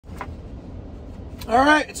All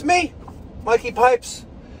right, it's me, Mikey Pipes,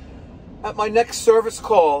 at my next service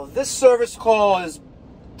call. This service call is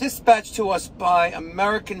dispatched to us by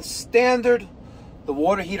American Standard, the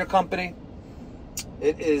water heater company.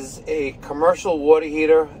 It is a commercial water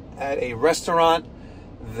heater at a restaurant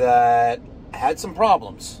that had some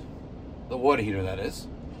problems. The water heater, that is.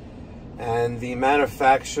 And the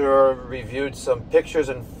manufacturer reviewed some pictures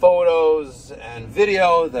and photos and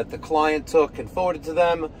video that the client took and forwarded to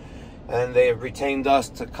them, and they have retained us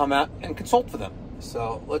to come out and consult for them.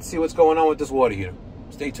 So let's see what's going on with this water heater.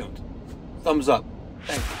 Stay tuned. Thumbs up.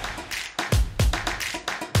 Thank you.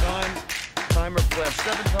 Timer flash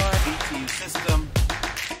 7 times. BTU system.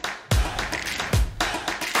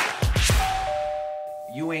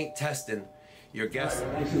 You ain't testing your guess.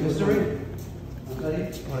 History? Want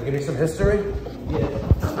to give me some history? Yeah.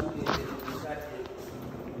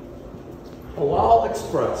 Halal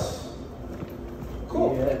Express.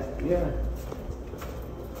 Cool. Yeah.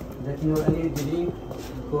 Let you know any delay?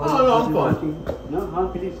 Oh, no, I'm fine. No, huh,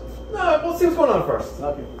 please? No, we'll see what's going on first.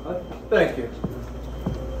 Okay. Thank you.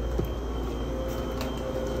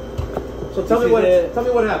 So tell me what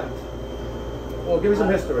happened. Well, give me some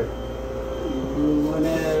history. You want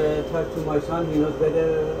to talk to my son? He knows better,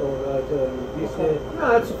 or this? No,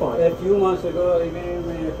 that's fine. A few months ago, even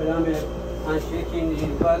from and shaking, he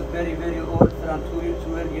was very, very old, from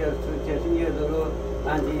 12 years to 13 years old,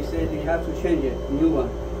 and he said he have to change it, new one.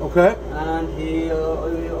 Okay. And he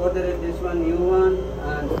ordered this one, new one,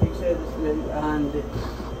 and fixed it, and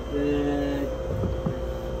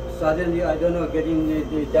suddenly, I don't know, getting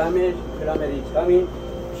the damage, plumber is coming,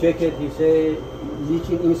 check it, he say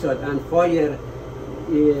leaking inside, and fire,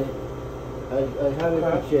 I have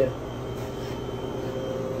a picture,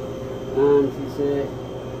 and he say,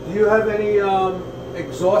 do you have any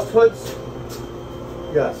exhaust hoods?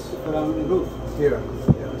 Yes. from the roof. Here.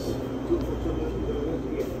 Yes.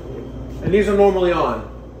 And these are normally on?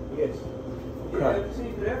 Yes. Okay.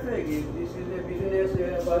 See, this is a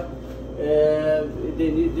business, but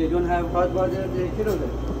they don't have hot water, they kill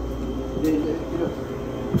them. They kill them.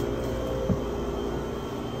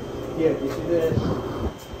 Here, this is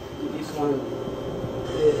this one.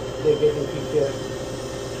 They're getting picture.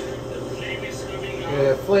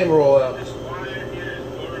 Yeah, flame rollout.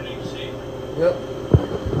 Yep.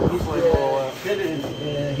 This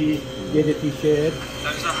he get a picture.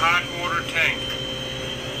 That's a hot water tank.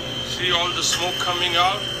 See all the smoke coming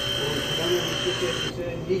out?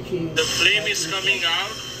 The flame is coming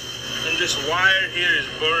out, and this wire here is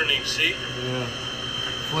burning, see? Yeah.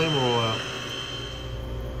 Flame rollout.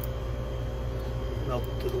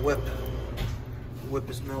 Melted to the whip. The whip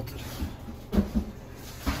is melted.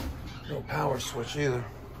 No power switch either.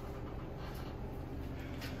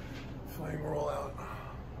 Flame rollout.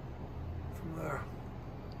 From there.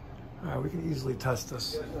 Alright, we can easily test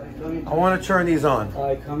this. I want to turn these on.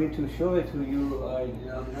 I coming to show it to you.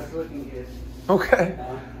 I'm not working here. Okay.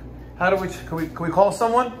 How do we? Can we call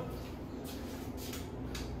someone?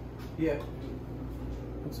 Yeah.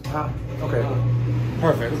 Okay.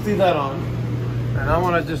 Perfect. Let's leave that on. And I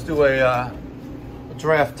want to just do a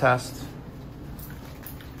draft test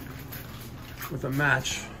with a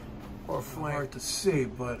match or flame. Hard to see,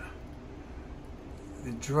 but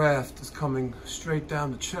the draft is coming straight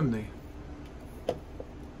down the chimney.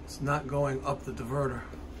 It's not going up the diverter.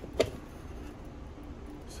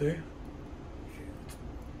 See? It's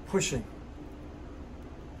pushing.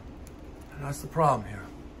 And that's the problem here.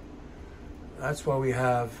 That's why we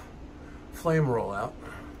have flame rollout,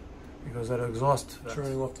 because that exhaust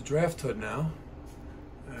turning off the draft hood now.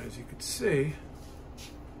 As you can see,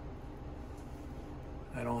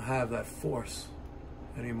 I don't have that force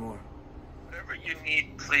anymore. Whatever you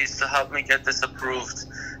need, please, to help me get this approved.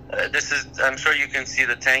 This is, I'm sure you can see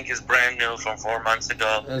the tank is brand new from 4 months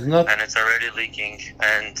ago, and it's already leaking.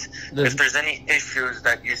 And if there's any issues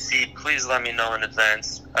that you see, please let me know in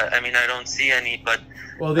advance. I mean, I don't see any, but...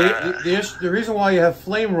 Well, the reason why you have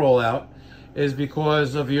flame rollout is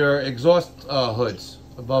because of your exhaust hoods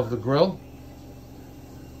above the grill.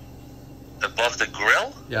 Above the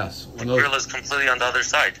grill? Yes. The grill is completely on the other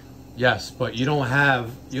side. Yes, but you don't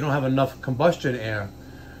have enough combustion air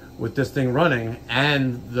with this thing running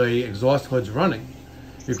and the exhaust hood's running,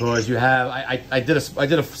 because you have I did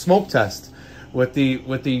a smoke test with the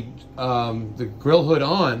grill hood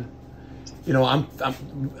on. You know,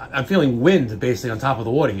 I'm feeling wind basically on top of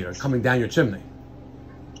the water heater coming down your chimney.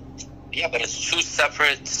 Yeah, but it's two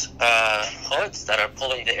separate hoods that are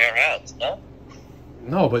pulling the air out, no?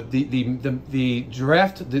 No, but the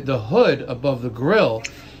draft the hood above the grill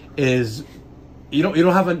is you don't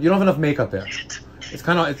have enough makeup there. It's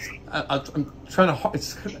kind of I'm trying to,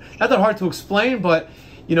 it's not that hard to explain, but,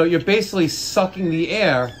 you know, you're basically sucking the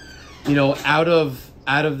air, you know, out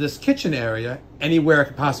of this kitchen area anywhere it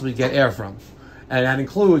could possibly get air from. And that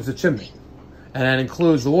includes the chimney. And that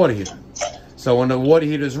includes the water heater. So when the water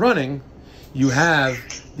heater is running, you have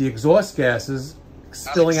the exhaust gases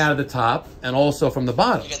spilling out of the top and also from the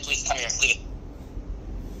bottom.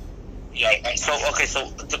 Yeah. So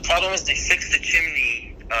the problem is they fixed the chimney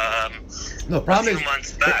no, the problem a few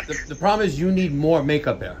months back. The problem is you need more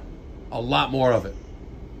makeup air. A lot more of it.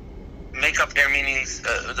 Makeup air meaning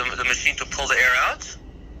the machine to pull the air out?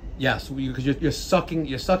 Yes, because you're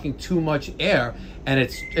sucking too much air, and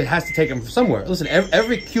it has to take them from somewhere. Listen,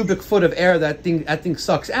 every cubic foot of air that thing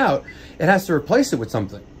sucks out, it has to replace it with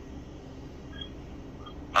something.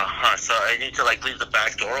 So I need to like leave the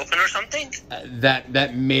back door open or something?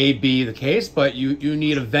 That may be the case, but you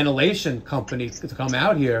need a ventilation company to come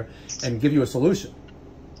out here and give you a solution.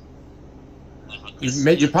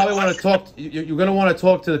 You probably want to talk. You're going to want to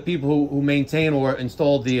talk to the people who maintain or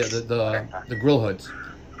install the grill hoods.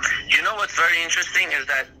 You know what's very interesting is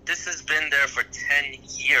that this has been there for 10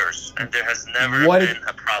 years and there has never been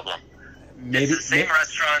a problem. It's the same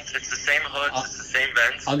restaurant, it's the same hoods, it's the same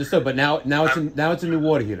vents. Understood, but now it's a new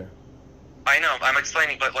water heater. I know, I'm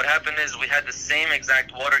explaining, but what happened is we had the same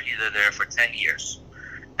exact water heater there for 10 years.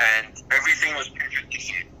 And everything was perfectly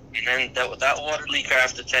fine. And then that water leaker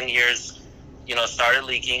after 10 years, you know, started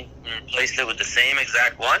leaking. We replaced it with the same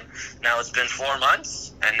exact one. Now it's been 4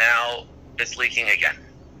 months, and now it's leaking again.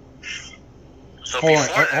 So it was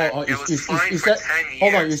fine for 10 years.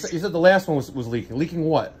 Hold on, you said the last one was leaking. Leaking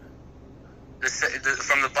what?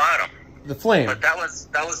 From the bottom. The flame. But that was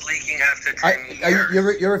leaking after 10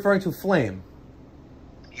 years. You're referring to flame.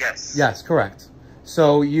 Yes. Yes, correct.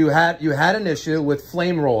 So you had an issue with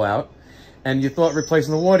flame rollout, and you thought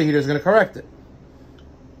replacing the water heater is going to correct it,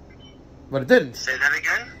 but it didn't. Say that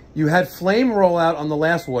again. You had flame rollout on the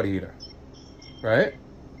last water heater, right?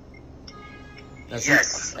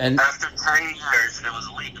 Yes. And after 10 years, it was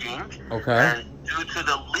leaking. Okay. And due to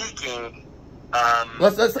the leaking,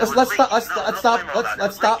 let's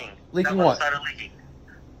stop. Leaking what? Leaking.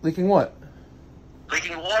 Leaking what?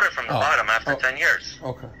 Leaking water from the bottom after 10 years.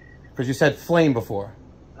 Okay. Because you said flame before.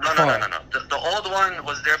 No. The old one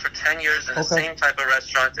was there for 10 years in the same type of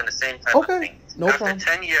restaurant and the same type of thing. No problem.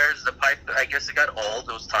 After 10 years, the pipe, I guess it got old.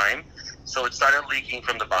 It was time. So it started leaking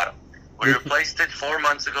from the bottom. We replaced it 4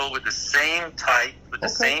 months ago with the same type, with the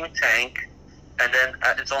same tank. And then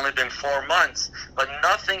it's only been 4 months. But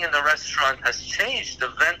nothing in the restaurant has changed. The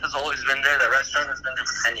vent has always been there. The restaurant has been there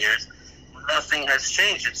for 10 years. Nothing has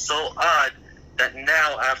changed. It's so odd that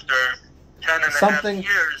now after 10 and a half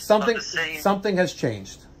years something has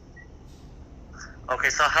changed. Okay,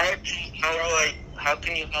 so how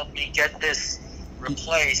can you help me get this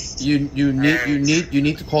replaced? You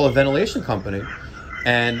need to call a ventilation company,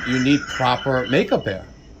 and you need proper makeup air.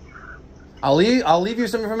 I'll leave you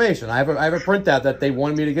some information. I have a printout that they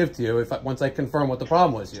wanted me to give to you once I confirm what the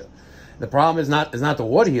problem was here. The problem is not the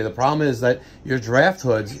water here. The problem is that your draft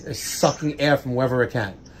hoods is sucking air from wherever it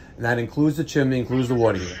can, and that includes the chimney, includes the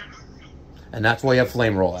water heater, and that's why you have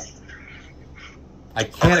flame rollout. I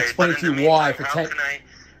can't explain to you why for 10.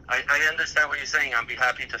 I understand what you're saying. I'll be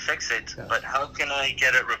happy to fix it, but how can I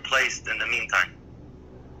get it replaced in the meantime?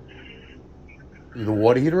 The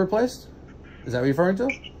water heater replaced? Is that what you're referring to?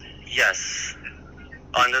 Yes,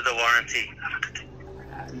 under the warranty.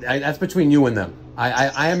 That's between you and them.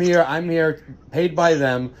 I'm here paid by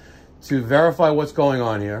them to verify what's going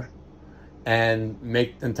on here and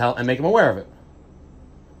make them aware of it.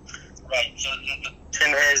 Right. So the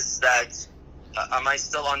thing is that am I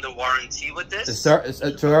still under warranty with this? Sir,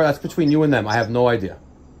 that's between you and them. I have no idea.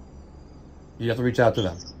 You have to reach out to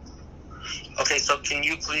them. Okay, so can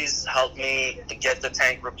you please help me get the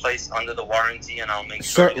tank replaced under the warranty, and I'll make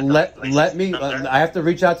sure. Sir, let me. I have to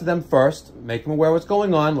reach out to them first, make them aware of what's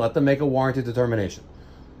going on, let them make a warranty determination.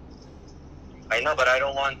 I know, but I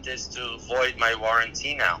don't want this to void my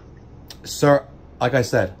warranty now. Sir, like I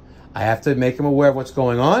said, I have to make them aware of what's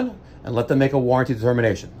going on and let them make a warranty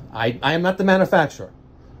determination. I am not the manufacturer.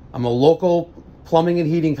 I'm a local plumbing and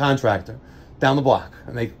heating contractor down the block,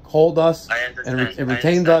 and they called us and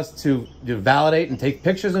retained us to validate and take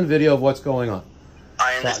pictures and video of what's going on.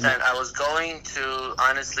 I understand. I was going to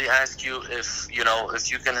honestly ask you if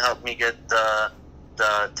you can help me get the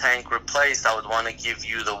tank replaced. I would want to give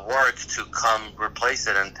you the work to come replace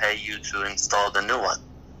it and pay you to install the new one.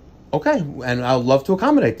 Okay, and I'd love to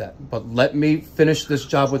accommodate that, but let me finish this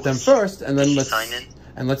job with them first, and then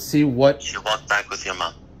let's see what. You walk back with your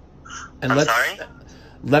mom. And sorry.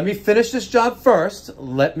 let me finish this job first.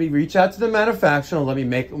 Let me reach out to the manufacturer. Let me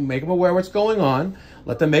make them aware what's going on.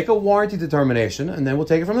 Let them make a warranty determination, and then we'll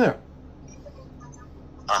take it from there.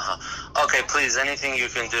 Okay, please, anything you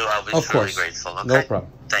can do, I'll be truly grateful. Okay? No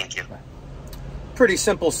problem. Thank you. Pretty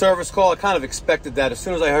simple service call. I kind of expected that. As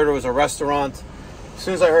soon as I heard it was a restaurant, as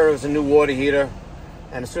soon as I heard it was a new water heater,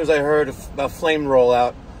 and as soon as I heard about flame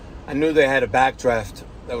rollout, I knew they had a backdraft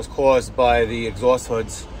that was caused by the exhaust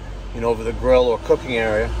hoods, over the grill or cooking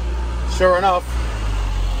area. Sure enough,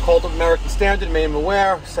 called up American Standard, made them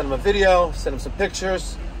aware, sent them a video, sent them some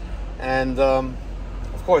pictures, and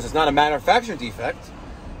of course, it's not a manufacturing defect,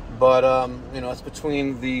 but it's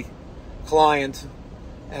between the client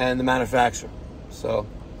and the manufacturer. So,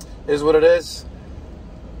 it is what it is.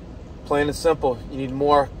 Plain and simple. You need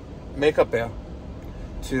more makeup air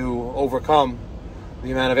to overcome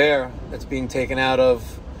the amount of air that's being taken out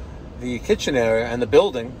of the kitchen area and the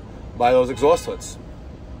building by those exhaust hoods.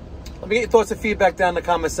 Let me get your thoughts and feedback down in the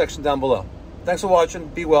comment section down below. Thanks for watching.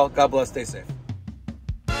 Be well. God bless. Stay safe.